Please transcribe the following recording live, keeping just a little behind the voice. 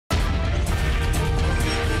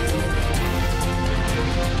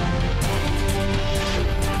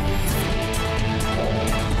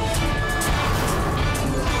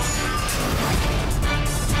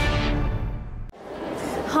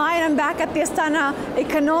at the Astana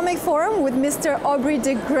Economic Forum with Mr. Aubrey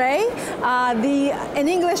De Grey, an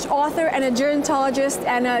English author and a gerontologist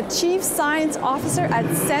and a Chief Science Officer at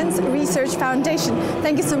Sense Research Foundation.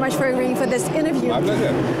 Thank you so much for agreeing for this interview. My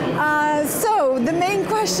pleasure. So, the main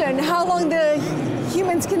question, how long the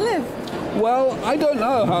humans can live? Well, I don't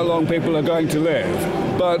know how long people are going to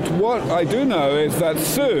live, but what I do know is that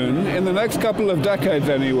soon, in the next couple of decades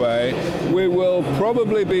anyway, we will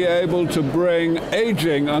probably be able to bring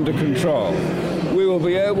aging under control. We will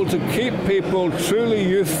be able to keep people truly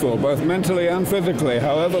useful, both mentally and physically,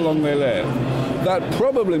 however long they live. That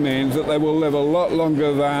probably means that they will live a lot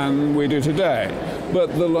longer than we do today.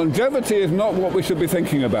 But the longevity is not what we should be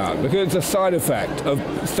thinking about, because it's a side effect of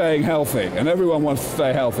staying healthy, and everyone wants to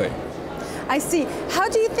stay healthy. I see. How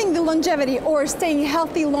do you think the longevity or staying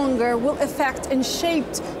healthy longer will affect and shape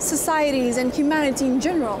societies and humanity in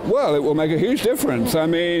general? Well, it will make a huge difference. I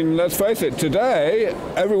mean, let's face it, today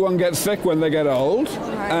everyone gets sick when they get old,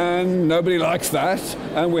 and nobody likes that,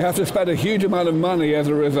 and we have to spend a huge amount of money as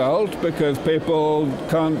a result because people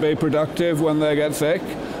can't be productive when they get sick.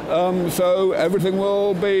 So everything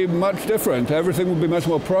will be much different. Everything will be much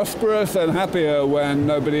more prosperous and happier when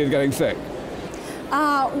nobody is getting sick.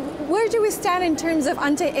 Where do we stand in terms of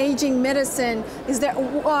anti-aging medicine? Is there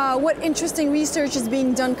what interesting research is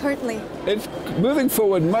being done currently? It's moving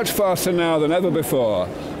forward much faster now than ever before.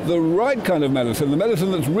 The right kind of medicine, the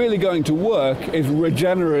medicine that's really going to work, is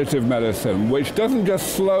regenerative medicine, which doesn't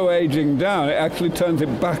just slow aging down, it actually turns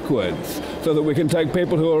it backwards, so that we can take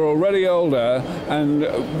people who are already older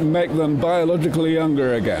and make them biologically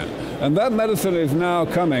younger again. And that medicine is now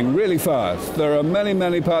coming really fast. There are many,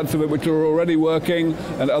 many parts of it which are already working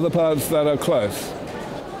and other parts that are close.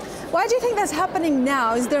 Why do you think that's happening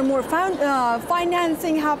now? Is there more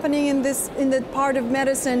financing happening in the part of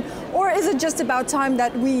medicine, or is it just about time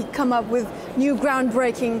that we come up with new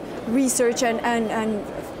groundbreaking research and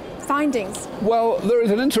findings? Well, there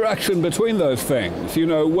is an interaction between those things. You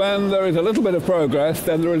know, when there is a little bit of progress,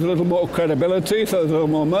 then there is a little more credibility, so there's a little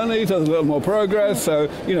more money, so there's a little more progress, so,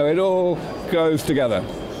 you know, it all goes together.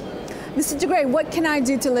 Mr. De Grey, what can I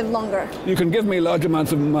do to live longer? You can give me large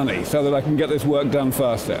amounts of money so that I can get this work done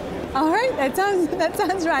faster. All right, that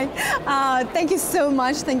sounds right. Thank you so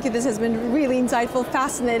much. Thank you. This has been really insightful,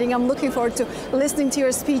 fascinating. I'm looking forward to listening to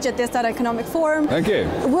your speech at the Astana Economic Forum. Thank you.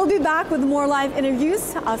 We'll be back with more live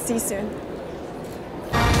interviews. I'll see you soon.